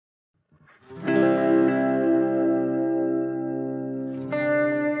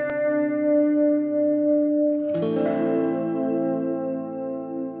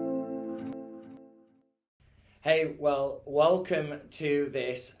Well, welcome to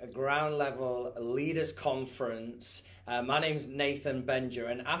this ground level leaders conference. My name's Nathan Benger,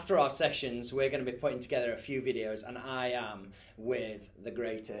 and after our sessions, we're going to be putting together a few videos, and I am with the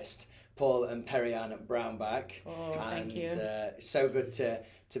greatest, Paul and Perianne Brownback. Oh, thank you. So good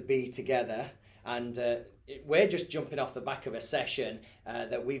to be together. And we're just jumping off the back of a session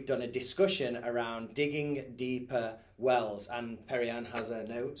that we've done a discussion around digging deeper wells. And Perianne has her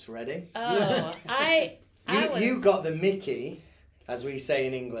notes ready. Oh, You got the Mickey, as we say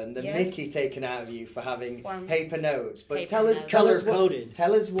in England, the Yes. Mickey taken out of you for having paper notes. But Paper tell us, notes.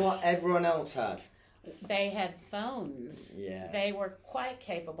 tell us what everyone else had. They had phones. Yes. They were quite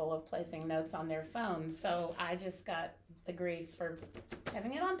capable of placing notes on their phones, so I just got the grief for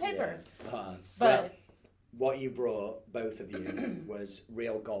having it on paper. Yeah. But well, what you brought, both of you, was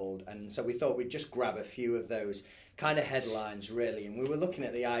real gold. And so we thought we'd just grab a few of those kind of headlines, really. And we were looking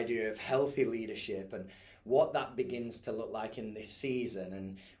at the idea of healthy leadership and what that begins to look like in this season.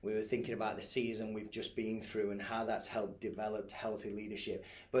 And we were thinking about the season we've just been through and how that's helped develop healthy leadership.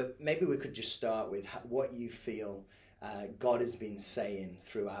 But maybe we could just start with what you feel God has been saying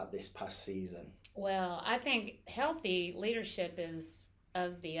throughout this past season. Well, I think healthy leadership is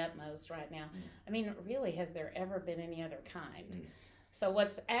of the utmost right now. I mean, really, has there ever been any other kind? So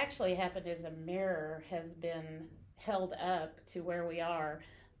what's actually happened is a mirror has been held up to where we are.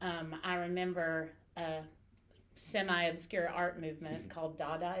 I remember a semi-obscure art movement called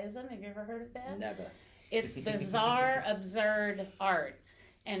Dadaism. Have you ever heard of that? Never. It's bizarre, absurd art.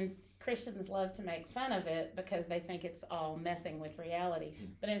 And Christians love to make fun of it because they think it's all messing with reality.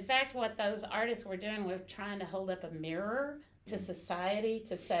 But in fact, what those artists were doing was trying to hold up a mirror to society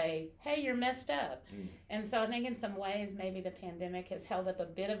to say, hey, you're messed up. And so I think in some ways maybe the pandemic has held up a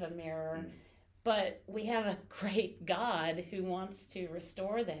bit of a mirror. But we have a great God who wants to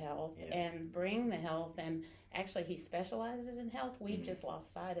restore the health and bring the health. And actually, he specializes in health. We've just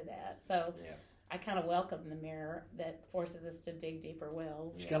lost sight of that. So I kind of welcome the mirror that forces us to dig deeper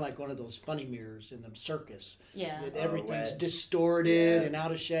wells. It's kind of like one of those funny mirrors in the circus. Yeah. That everything's distorted and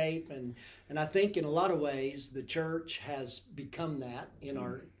out of shape. And I think in a lot of ways, the church has become that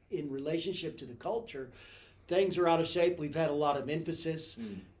in relationship to the culture. Things are out of shape. We've had a lot of emphasis.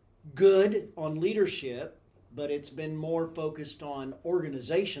 Good on leadership, but it's been more focused on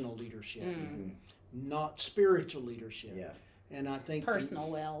organizational leadership, not spiritual leadership. Yeah. And I think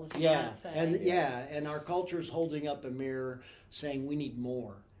personal wells, you might say. And our culture's holding up a mirror saying we need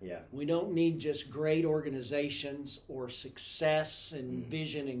more. Yeah. We don't need just great organizations or success and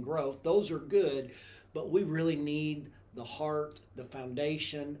vision and growth. Those are good, but we really need the heart, the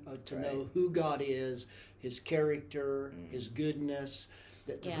foundation to know who God is, his character, his goodness,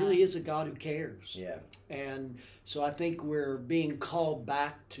 that there really is a God who cares. Yeah. And so I think we're being called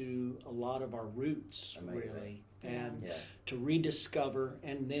back to a lot of our roots, really, and to rediscover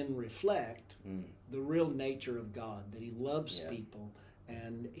and then reflect the real nature of God, that he loves people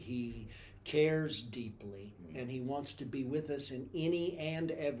and he cares deeply and he wants to be with us in any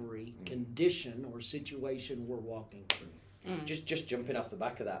and every condition or situation we're walking through. Just jumping off the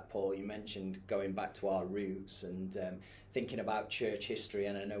back of that, Paul, you mentioned going back to our roots and thinking about church history,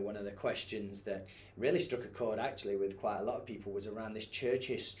 and I know one of the questions that really struck a chord actually with quite a lot of people was around this church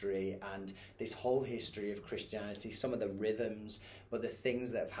history and this whole history of Christianity, some of the rhythms, but the things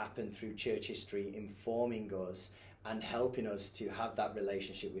that have happened through church history informing us and helping us to have that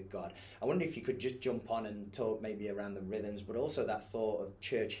relationship with God. I wonder if you could just jump on and talk maybe around the rhythms, but also that thought of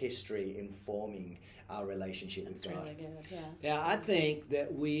church history informing our relationship with God. That's really good, Yeah, I think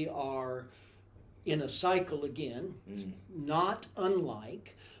that we are in a cycle again, not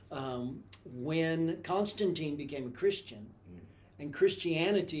unlike when Constantine became a Christian and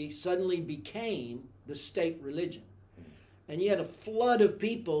Christianity suddenly became the state religion. And you had a flood of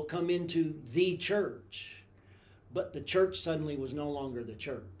people come into the church. But the church suddenly was no longer the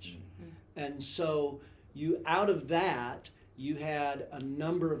church. And so out of that, you had a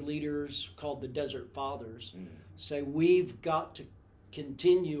number of leaders called the Desert Fathers say, we've got to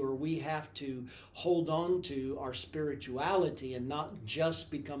continue, or we have to hold on to our spirituality and not just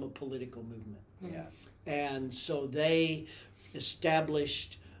become a political movement. And so they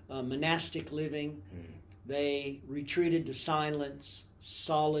established monastic living. They retreated to silence,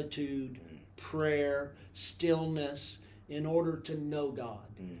 solitude, prayer, stillness, in order to know God.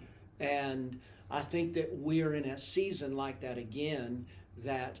 And I think that we are in a season like that again,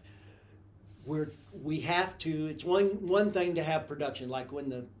 that we have to, it's one thing to have production, like when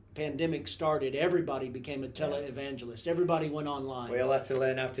the pandemic started, everybody became a televangelist. Everybody went online. We all had to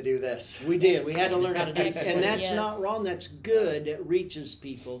learn how to do this. We did. We had to learn how to do this. And that's Yes. not wrong. That's good. It reaches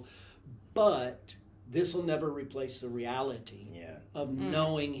people. But this will never replace the reality of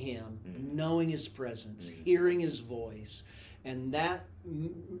knowing Him, knowing His presence, hearing His voice. And that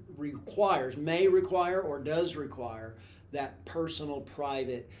may require or does require that personal,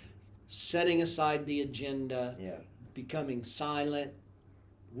 private, setting aside the agenda, becoming silent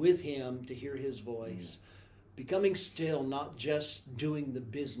with Him to hear His voice, becoming still, not just doing the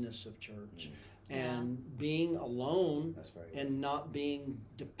business of church, and being alone and not being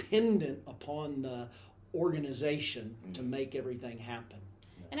dependent upon the organization to make everything happen.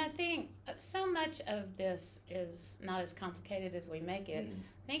 And I think so much of this is not as complicated as we make it.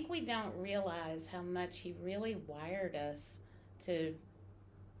 I think we don't realize how much He really wired us to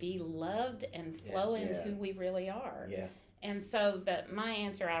be loved and flow in who we really are. And so my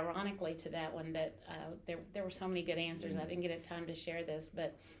answer, ironically, to that one, that there were so many good answers. I didn't get time to share this,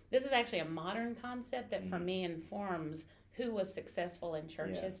 but this is actually a modern concept that for me informs who was successful in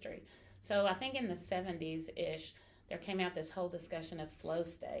church history. So I think in the 70s-ish, there came out this whole discussion of flow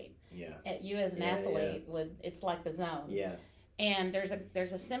state. You as an athlete, it's like the zone. And there's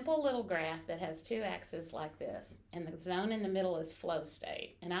a simple little graph that has two axes like this, and the zone in the middle is flow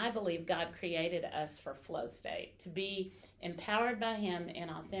state. And I believe God created us for flow state. To be empowered by Him and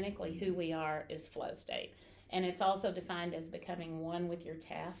authentically who we are is flow state. And it's also defined as becoming one with your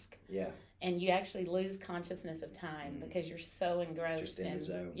task. And you actually lose consciousness of time because you're so engrossed in the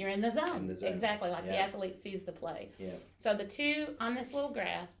zone. You're in the zone. Exactly, like the athlete sees the play. So the two on this little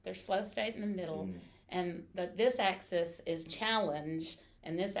graph, there's flow state in the middle, and this axis is challenge,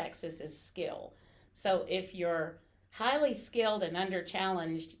 and this axis is skill. So if you're highly skilled and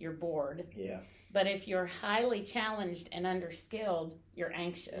under-challenged, you're bored. But if you're highly challenged and under-skilled, you're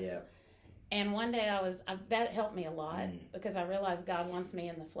anxious. And one day that helped me a lot because I realized God wants me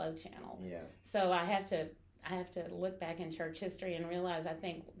in the flow channel. So I have to look back in church history and realize I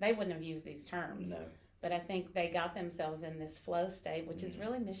think they wouldn't have used these terms. But I think they got themselves in this flow state, which is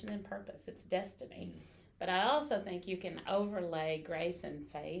really mission and purpose. It's destiny. But I also think you can overlay grace and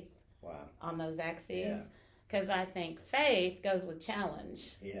faith on those axes. Because I think faith goes with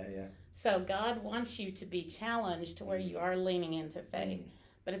challenge. So God wants you to be challenged to where you are leaning into faith.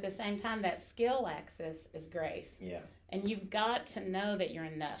 But at the same time, that skill axis is grace. And you've got to know that you're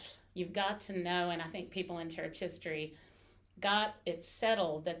enough. You've got to know, and I think people in church history got it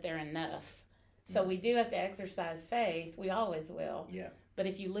settled that they're enough. So we do have to exercise faith. We always will. But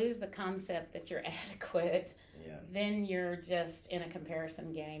if you lose the concept that you're adequate, then you're just in a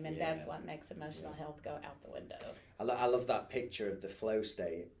comparison game, and that's what makes emotional health go out the window. I love that picture of the flow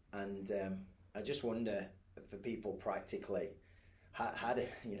state, and I just wonder for people practically, how do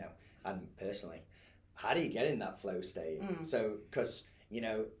and personally, how do you get in that flow state? So, because in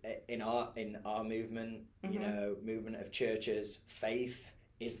our movement, movement of churches, faith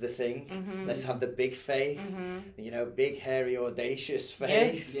is the thing. Let's have the big faith, big, hairy, audacious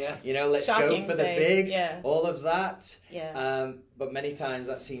faith. Let's Shocking go for the faith. big, all of that. But many times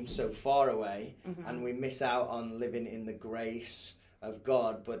that seems so far away, and we miss out on living in the grace of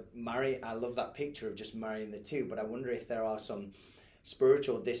God. But I love that picture of just marrying the two, but I wonder if there are some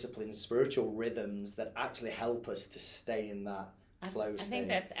spiritual disciplines, spiritual rhythms that actually help us to stay in that flow state. I think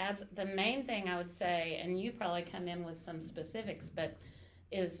that's the main thing I would say, and you probably come in with some specifics, but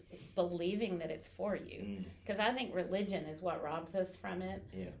is believing that it's for you. Because I think religion is what robs us from it.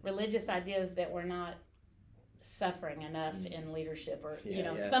 Religious ideas that we're not suffering enough in leadership or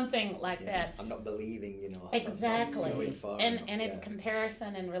something like that. I'm not believing exactly. Going far and it's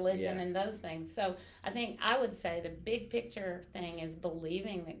comparison and religion and those things. So I would say the big picture thing is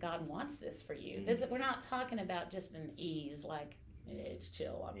believing that God wants this for you. We're not talking about just an ease like it's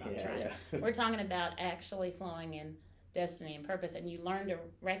chill, I'm not trying. We're talking about actually flowing in destiny and purpose, and you learn to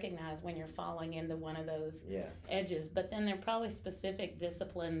recognize when you're falling into one of those edges. But then there are probably specific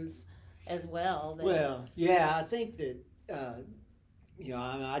disciplines as well. I think that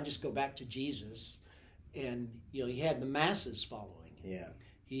I just go back to Jesus, and he had the masses following him.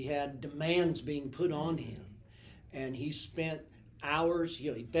 He had demands being put on him, and he spent hours.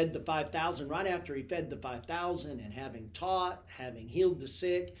 He fed the 5,000. Right after he fed the 5,000, and having taught, having healed the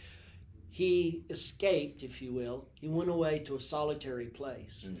sick, he escaped, if you will. He went away to a solitary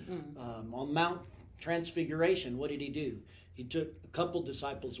place. On Mount Transfiguration, what did he do? He took a couple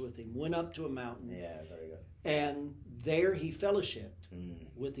disciples with him, went up to a mountain. Very good. And there he fellowshiped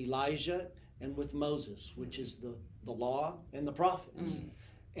with Elijah and with Moses, which is the law and the prophets.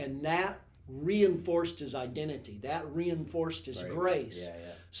 And that reinforced his identity. That reinforced his grace.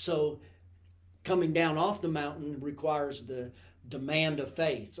 So coming down off the mountain requires the demand of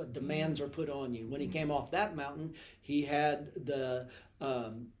faith. So demands are put on you. When he came off that mountain, he had the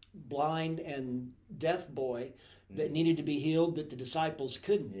blind and deaf boy that needed to be healed that the disciples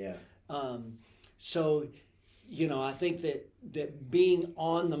couldn't. Yeah. So, I think that being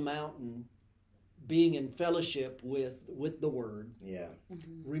on the mountain, being in fellowship with the Word,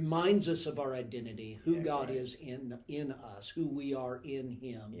 reminds us of our identity, who God is in us, who we are in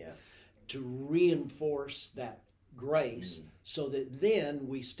Him, to reinforce that grace so that then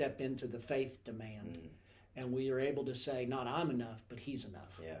we step into the faith demand and we are able to say, not I'm enough, but He's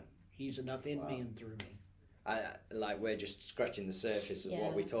enough. Yeah. He's enough in me and through me. We're just scratching the surface of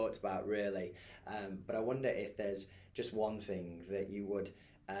what we talked about, really. But I wonder if there's just one thing that you would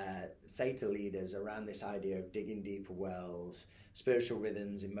say to leaders around this idea of digging deeper wells, spiritual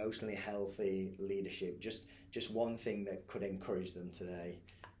rhythms, emotionally healthy leadership. Just one thing that could encourage them today.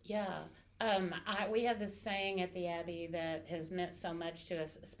 Yeah. We have this saying at the Abbey that has meant so much to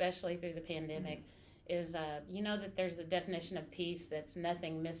us, especially through the pandemic, is that there's a definition of peace that's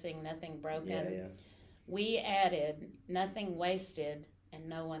nothing missing, nothing broken. Yeah. We added nothing wasted and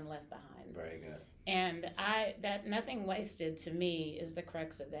no one left behind. Very good. And that nothing wasted to me is the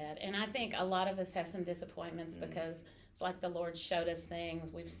crux of that. And I think a lot of us have some disappointments because it's like the Lord showed us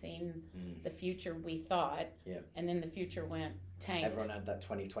things. We've seen the future we thought, and then the future went tanked. Everyone had that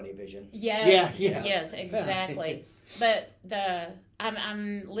 2020 vision. Yes, yes, exactly. But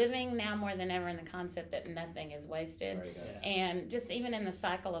I'm living now more than ever in the concept that nothing is wasted. Very good. And just even in the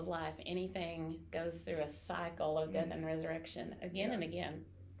cycle of life, anything goes through a cycle of death and resurrection again and again.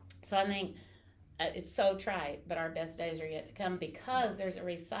 So I think it's so trite, but our best days are yet to come because there's a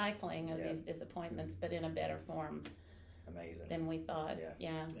recycling of these disappointments, but in a better form. Amazing. Than we thought.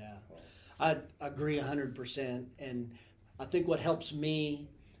 Yeah. I agree 100%. And I think what helps me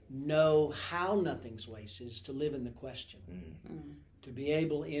know how nothing's wasted is to live in the question. To be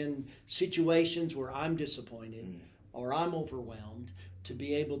able in situations where I'm disappointed or I'm overwhelmed, to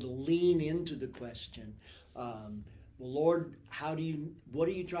be able to lean into the question. Well, Lord, what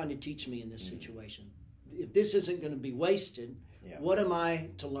are you trying to teach me in this situation? If this isn't going to be wasted, what am I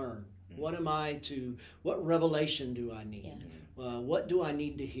to learn? What revelation do I need? What do I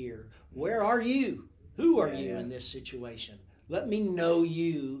need to hear? Where are you? Who are you in this situation? Let me know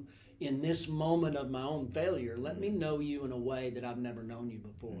you in this moment of my own failure. Let me know you in a way that I've never known you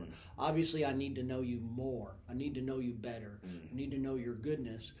before. Obviously, I need to know you more. I need to know you better. I need to know your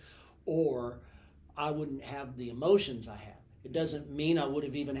goodness, or I wouldn't have the emotions I have. It doesn't mean I would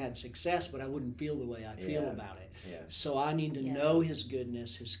have even had success, but I wouldn't feel the way I feel about it. So I need to know His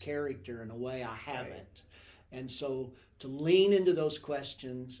goodness, His character in a way I haven't. And so to lean into those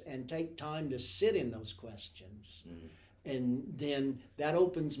questions and take time to sit in those questions, and then that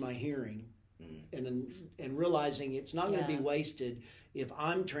opens my hearing and realizing it's not going to be wasted if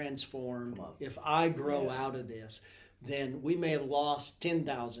I'm transformed, if I grow out of this. Then we may have lost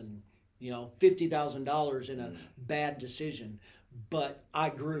 $10,000, $50,000 in a bad decision, but I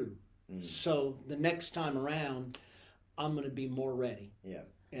grew. So the next time around, I'm going to be more ready.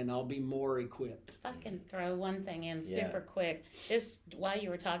 And I'll be more equipped. If I can throw one thing in super quick. While you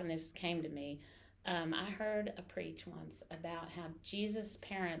were talking, this came to me. I heard a preach once about how Jesus'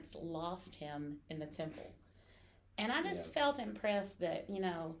 parents lost him in the temple. And I just felt impressed that,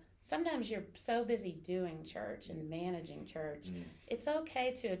 sometimes you're so busy doing church and managing church. It's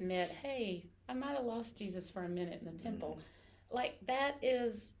okay to admit, hey, I might have lost Jesus for a minute in the temple. Like, that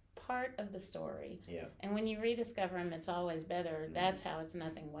is part of the story. And when you rediscover him, it's always better. That's how it's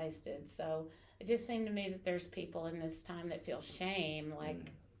nothing wasted. So it just seemed to me that there's people in this time that feel shame, like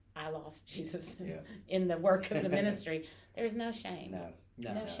I lost Jesus in the work of the ministry. There's no shame.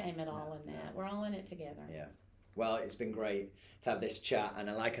 No shame at all in that. We're all in it together. Well, it's been great to have this chat, and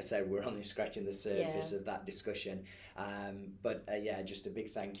like I said, we're only scratching the surface of that discussion. But just a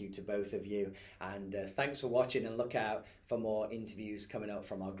big thank you to both of you, and thanks for watching, and look out for more interviews coming up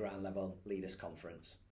from our Ground Level Leaders Conference.